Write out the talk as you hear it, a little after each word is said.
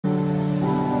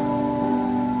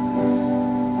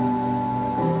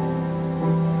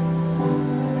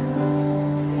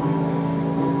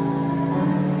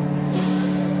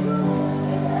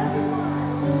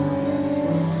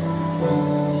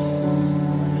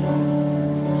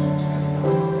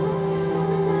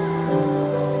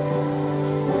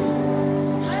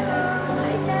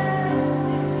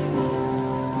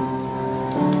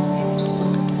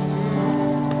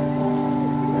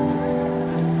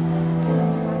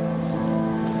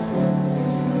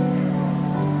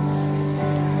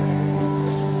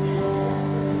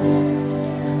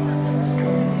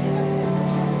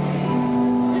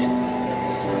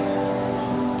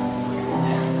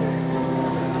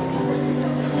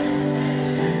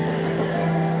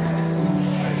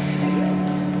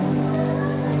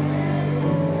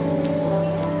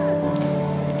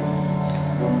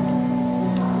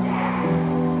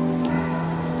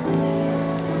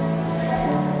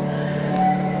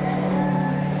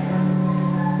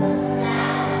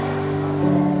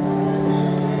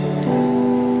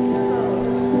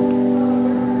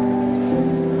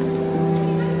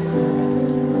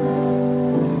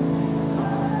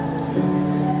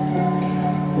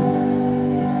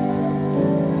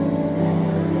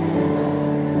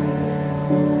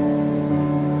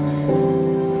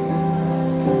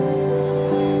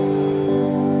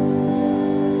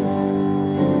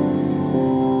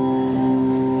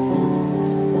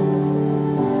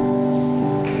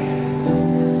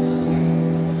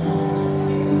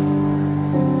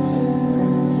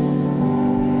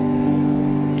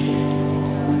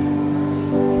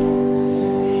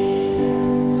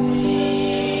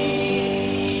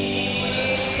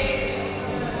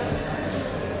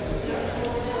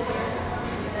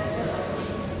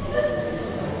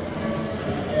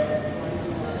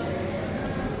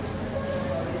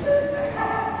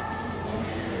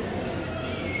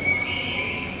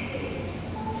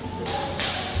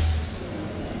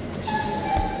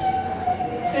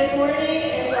morning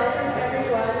and welcome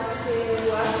everyone to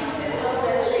Washington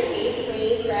Elementary 8th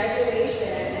grade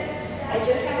graduation. I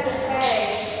just have to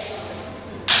say,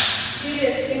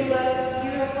 students, you look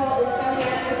beautiful and so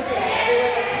handsome today. Everyone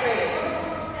looks great.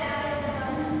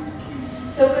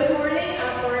 So good morning,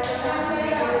 I'm Lauren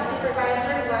Asante. I'm the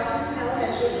supervisor of Washington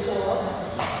Elementary School.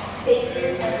 Thank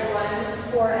you everyone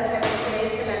for attending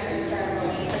today's commencement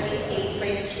ceremony for these 8th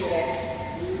grade students.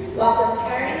 Welcome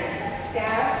parents,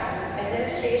 staff,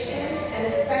 administration, and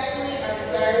especially our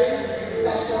very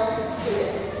special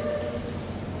students.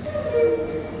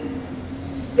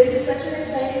 This is such an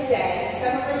exciting day.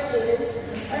 Some of our students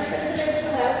are sensitive to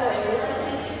loud noises, so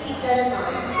please just keep that in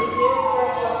mind. We do, of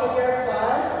course, welcome your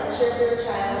applause and cheer for your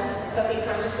child, but be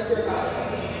conscious of your body.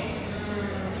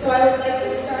 So I would like to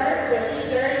start with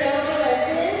Sir Del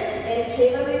Valentin and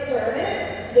Kayla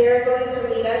McDermott. They're going to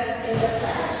lead us in the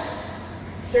pledge.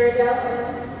 Sir Del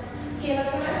and Kayla,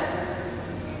 come on up.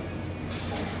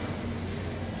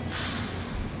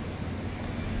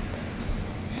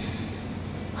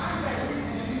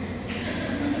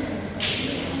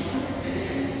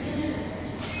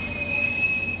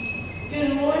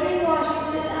 Good morning,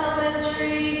 Washington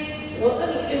Elementary.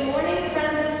 Good morning,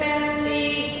 friends and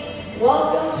family.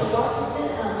 Welcome to Washington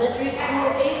Elementary School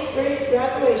 8th grade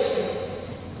graduation.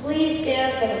 Please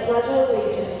stand for the Pledge of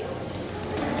Allegiance.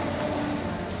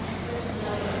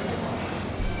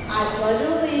 I pledge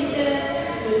allegiance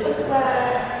to the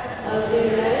flag of the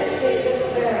United States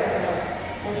of America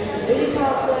and to the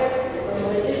republic for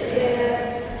which it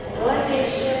stands, one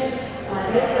nation,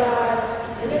 under God,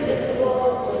 indivisible,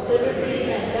 with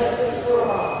liberty and justice for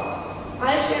all.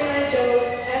 I share my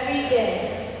jokes every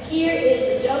day. Here is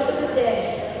the joke of the day.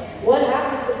 What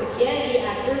happened to the candy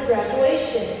after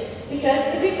graduation? Because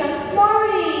they become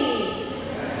Smarties.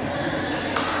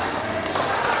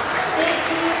 Thank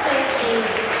you.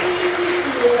 Please be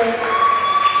seated.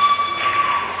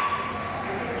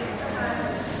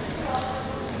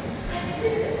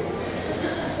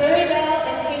 Ceridel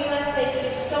and Kayla, thank you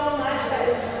so much. That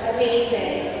was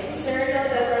amazing. Ceridel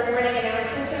does our morning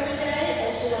announcements every day,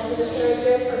 and she wanted to share a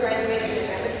joke for graduation.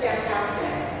 That was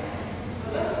fantastic.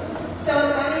 So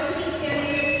I'm honored to be standing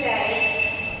here today,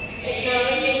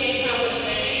 acknowledging the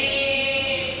accomplishments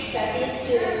that these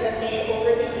students have made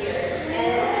over the years,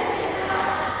 and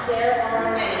there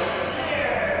are many.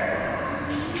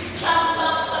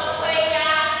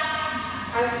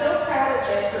 I'm so proud of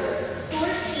this group.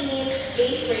 14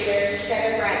 8th graders that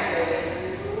are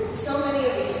graduating. So many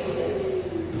of these students,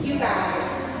 you guys,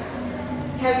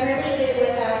 have really been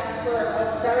with us for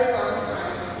a very long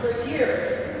time, for years.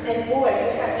 And boy,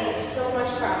 you have made so much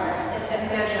progress. It's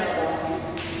immeasurable.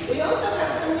 We also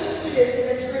have some new students in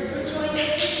this group who joined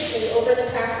us recently over the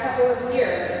past couple of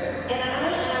years. And I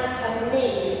am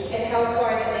amazed at how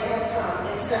far that they have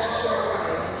come in such a short time.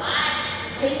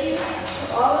 Thank you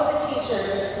to all of the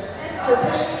teachers for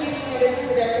pushing these students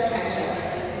to their potential.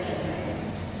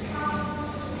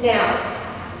 Now,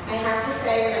 I have to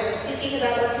say, when I was thinking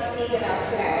about what to speak about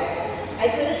today, I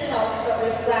couldn't help but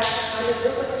reflect on the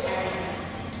group of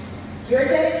parents. Your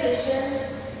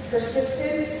dedication,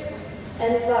 persistence,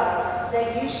 and love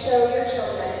that you show your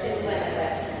children is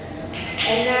limitless.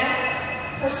 And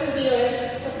that perseverance,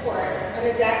 support, and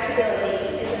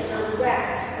adaptability is a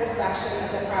direct reflection of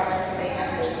the progress that they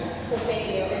have made. So thank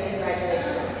you and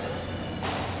congratulations.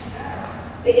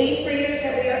 The 8th graders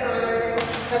that we are honoring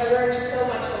have learned so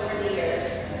much over the years.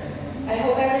 I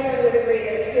hope everyone would agree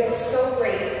that it feels so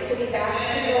great to be back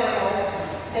to normal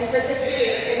and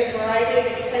participate in a variety of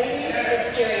exciting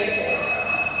experiences.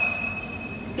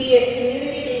 Be it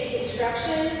community-based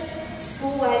instruction,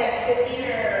 school-wide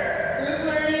activities, group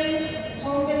learning,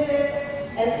 home visits,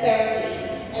 and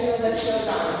therapy, and the list goes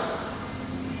on.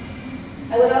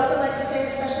 I would also like to say a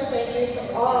special thank you to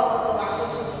all of the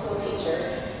Washington school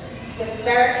teachers, the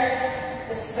therapists,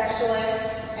 the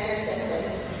specialists, and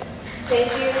assistants. Thank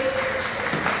you.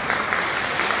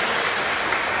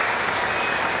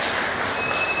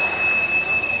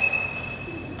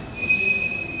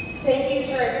 Thank you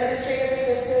to our administrative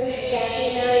assistants, Jackie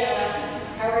and Mariella,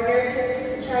 our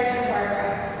nurses, Charlie and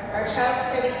Barbara, our child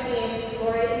study team,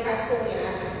 Lori and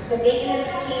Pascalina, the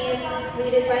maintenance team,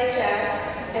 led by Jeff,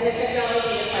 and the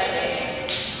technology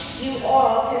department. You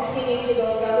all continue to go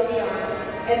above and beyond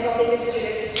and helping the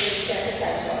students to reach their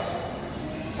potential.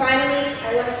 Finally,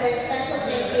 I want to say a special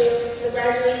thank you to the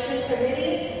graduation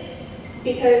committee,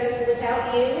 because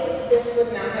without you, this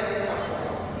would not have been possible.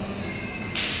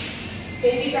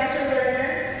 Thank you, Dr.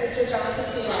 Lerner, Mr. John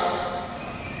Cicino.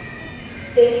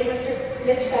 Thank you, Mr.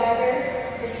 Mitch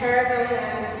Bagger, Ms. Tara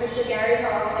Bohan, Mr. Gary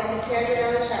Hall, and Ms. Sandra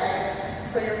Malachari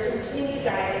for your continued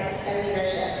guidance and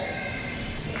leadership.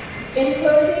 In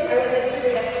closing, I would like to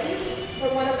read a piece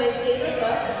from one of my favorite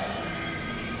books.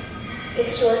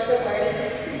 It's short but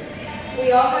mighty.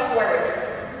 We all have worries,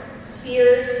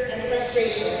 fears, and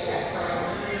frustrations at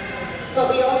times,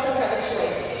 but we also have a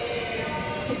choice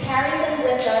to carry them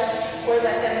with us or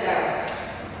let them go.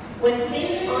 When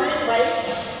things aren't right,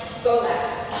 go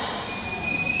left.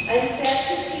 I'm sad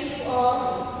to see you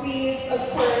all leave, of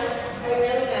course, I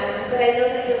really am, but I know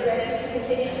that you're ready to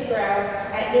continue to grow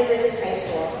at New Bridges High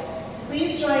School.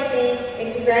 Please join me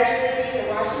in congratulating the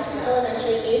Washington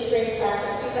Elementary 8th grade class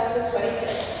of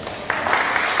 2023.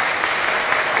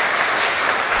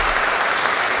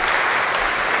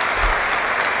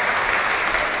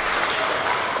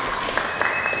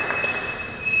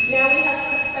 Now we have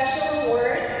some special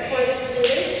awards for the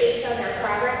students based on their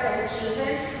progress and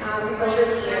achievements over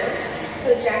the years.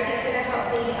 So Jackie's going to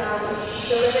help me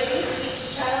deliver these.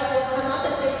 Each child will come up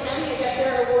if they can to get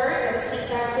their award and sit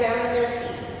back down in their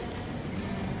seat.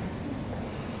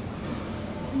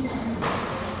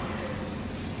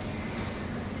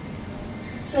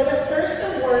 So the first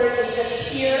award is the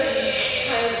Peer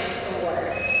Kindness Award.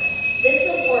 This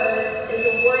award is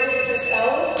awarded to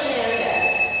Saul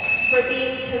Fernandez for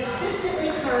being consistently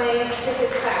kind to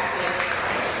his classmates.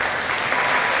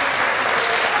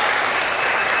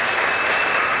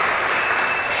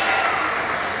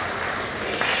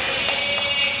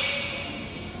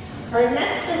 Our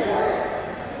next award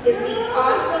is the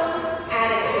Awesome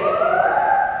Attitude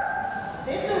Award.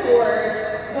 This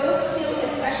award goes to a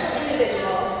special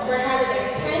individual for having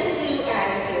a can-do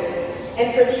attitude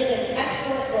and for being an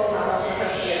excellent role model for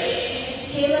her peers.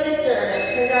 Kayla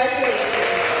McDermott,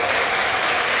 congratulations.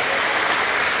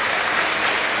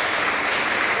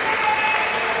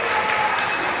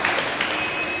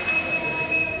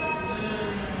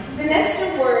 The next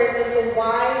award is the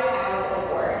Wise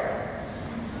Owl Award.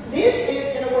 This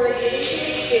is an award given to a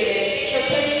student for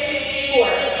putting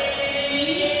forth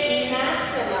the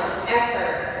maximum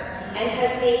effort and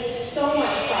has made so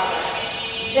much progress.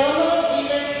 Vilma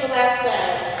Rivas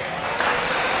Velasquez.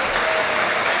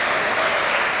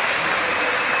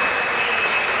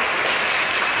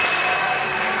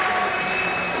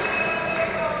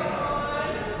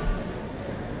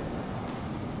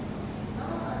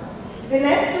 The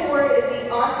next award is the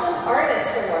Awesome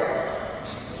Artist Award.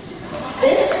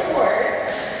 This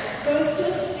award goes to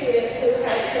a student who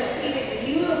has completed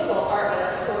beautiful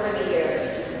artworks over the years.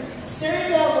 Sir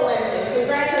Del Valente,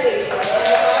 congratulations on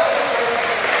the Awesome Artist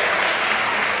Award.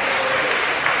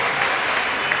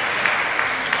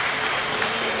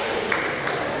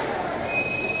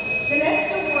 The next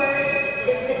award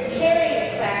is the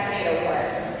Caring Classmate Award.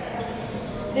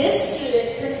 This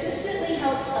student consistently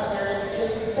helps others and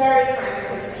is very kind to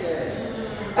his peers.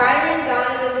 Byron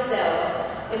Donovan Zill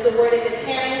is awarded the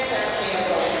Caring Classmate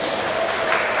Award.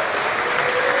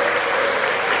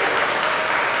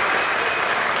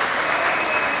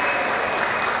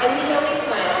 And he's always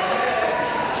smiling.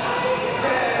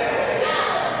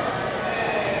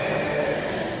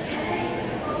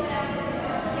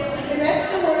 The next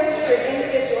award is for an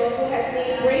individual who has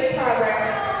made great progress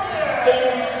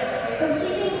in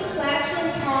completing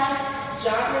classroom tasks,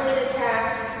 job-related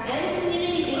tasks, and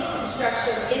community-based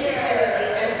instruction independently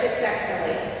and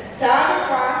successfully. David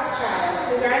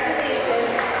Rothschild, congratulations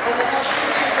on the Helping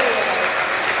Hands Award.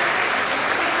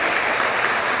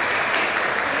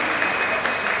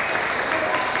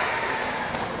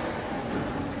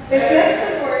 This next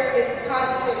award is the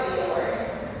Positivity Award.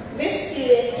 This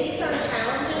student takes on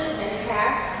challenges and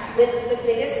tasks with the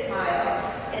biggest smile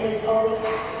and is always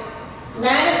happy.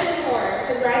 Madison Horn,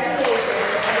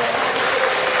 congratulations on the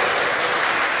Positivity Award.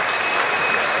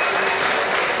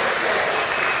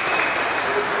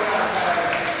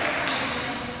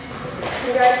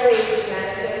 Congratulations,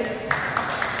 Madison.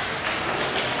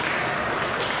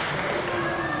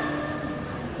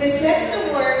 This next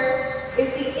award is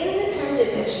the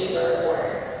Independent Achiever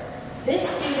Award. This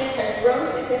student has grown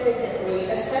significantly,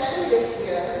 especially this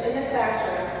year in the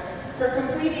classroom, for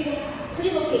completing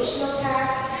pre-vocational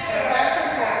tasks and classroom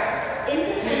tasks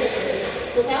independently,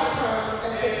 without prompts,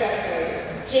 and successfully.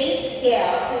 Jace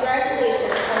Gale,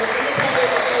 congratulations on the Independent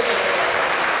Achiever Award.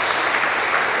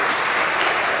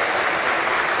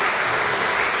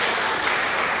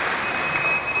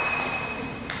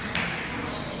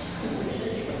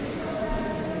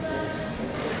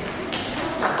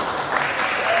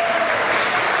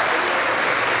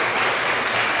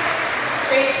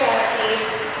 Great job,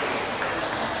 Jace.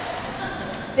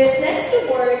 This next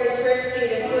award is for a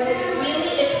student who has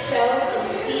really excelled in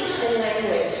speech and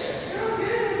language.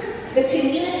 The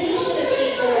Communication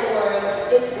Achievement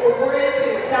Award is awarded to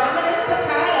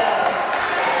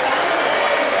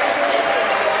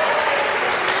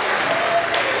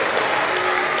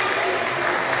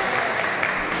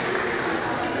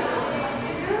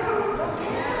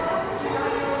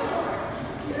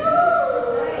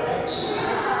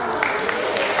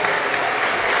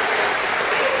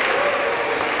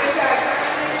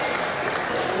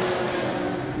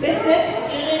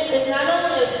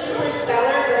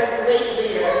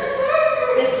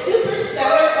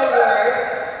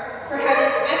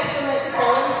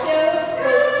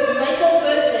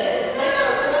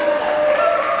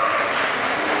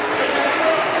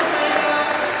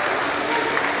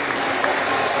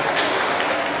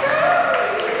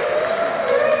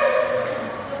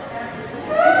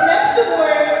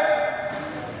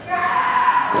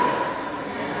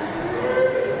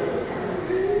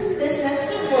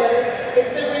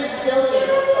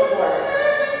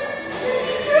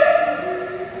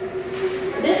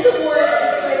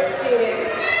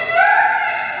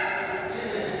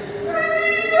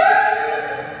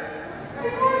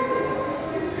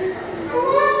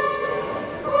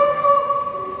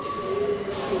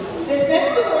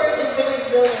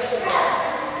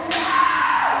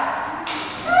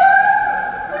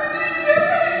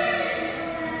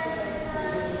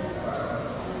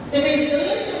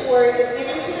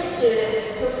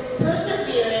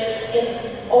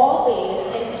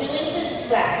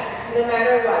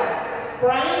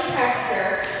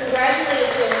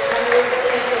Congratulations on the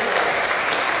Resilience Award.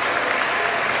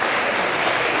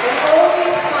 And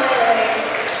always smiling.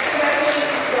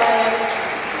 Congratulations, Brian.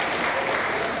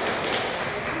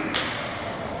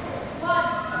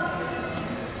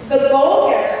 The Goal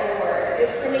Getter Award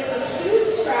is for making huge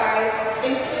strides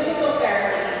in physical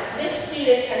therapy. This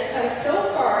student has come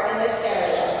so far in this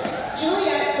area.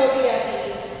 Juliet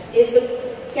Tobietti is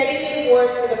getting the award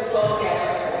for the Goal Getter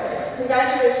Award.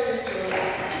 Congratulations, Juliet.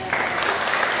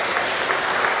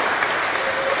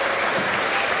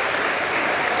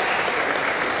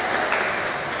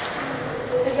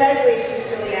 Congratulations,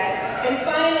 Juliet. And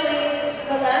finally,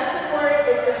 the last award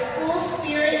is the School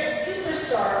Spirit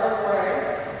Superstar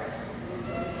Award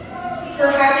for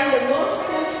having the most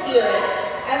school spirit,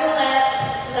 Evelette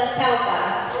Latalpa.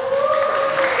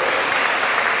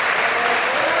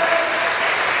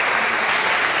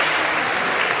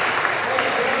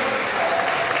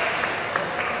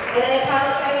 And I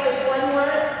apologize, there's one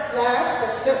more last,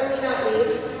 but certainly not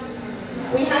least.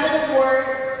 We have an award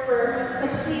for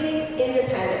completing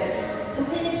independence,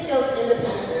 completing skills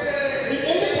independence. The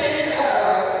Independence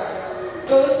Award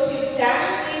goes to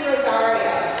Dashley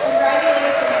Rosario.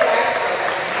 Congratulations, Dashley.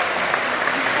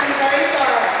 She's come very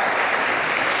far.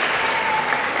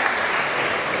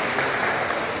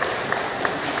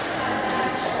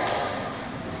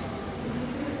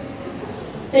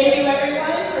 Thank you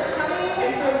everyone for coming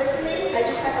and for listening. I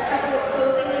just have a couple of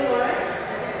closing remarks.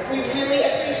 We really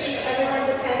appreciate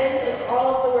everyone's attendance and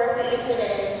all of the work that you put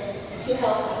in to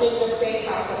help make this day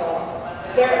possible.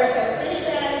 There are some goodie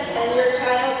bags and your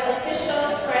child's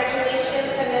official graduation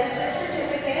commencement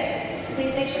certificate.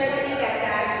 Please make sure that you get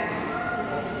that.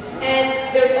 And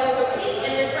there's also cake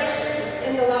and refreshments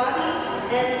in the lobby,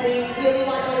 and we really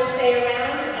want you to stay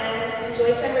around and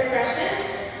enjoy some refreshments.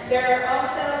 There are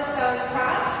also some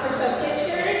props for some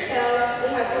pictures, so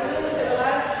we have balloons and a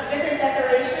lot of different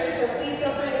decorations, so please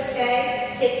feel free to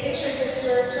stay, take pictures with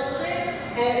your children,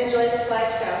 and enjoy the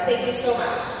slideshow. Thank you so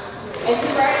much. And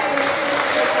congratulations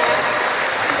to the class.